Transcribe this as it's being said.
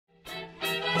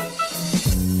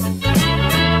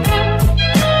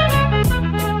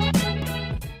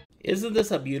Isn't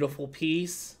this a beautiful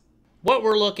piece? What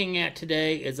we're looking at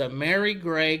today is a Mary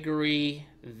Gregory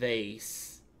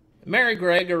vase. Mary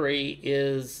Gregory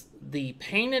is the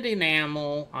painted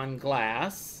enamel on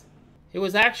glass. It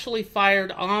was actually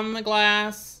fired on the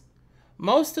glass.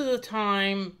 Most of the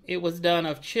time it was done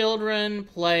of children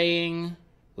playing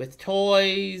with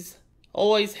toys.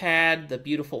 Always had the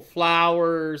beautiful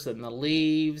flowers and the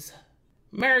leaves.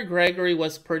 Mary Gregory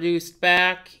was produced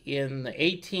back in the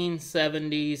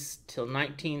 1870s till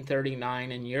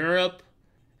 1939 in Europe.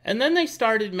 And then they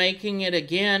started making it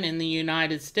again in the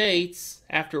United States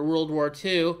after World War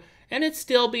II, and it's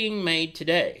still being made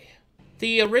today.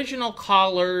 The original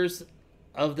colors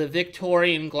of the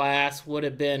Victorian glass would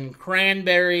have been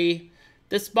cranberry,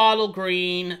 this bottle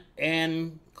green,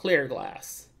 and clear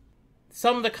glass.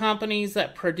 Some of the companies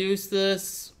that produced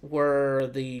this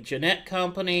were the Jeaneate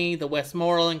Company, the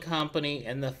Westmoreland Company,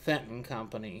 and the Fenton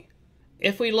Company.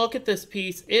 If we look at this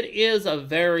piece, it is a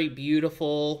very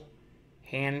beautiful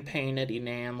hand-painted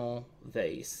enamel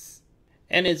vase,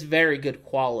 and it's very good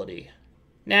quality.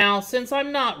 Now, since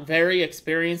I'm not very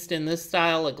experienced in this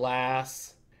style of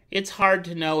glass, it's hard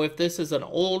to know if this is an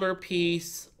older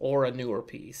piece or a newer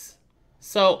piece.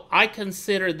 So I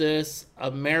consider this a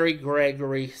Mary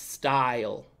Gregory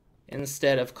style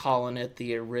instead of calling it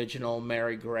the original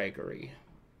Mary Gregory.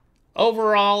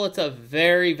 Overall, it's a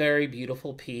very, very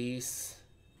beautiful piece.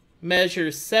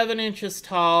 Measures 7 inches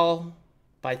tall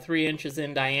by 3 inches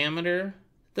in diameter.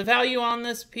 The value on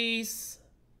this piece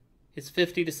is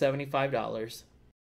 $50 to $75.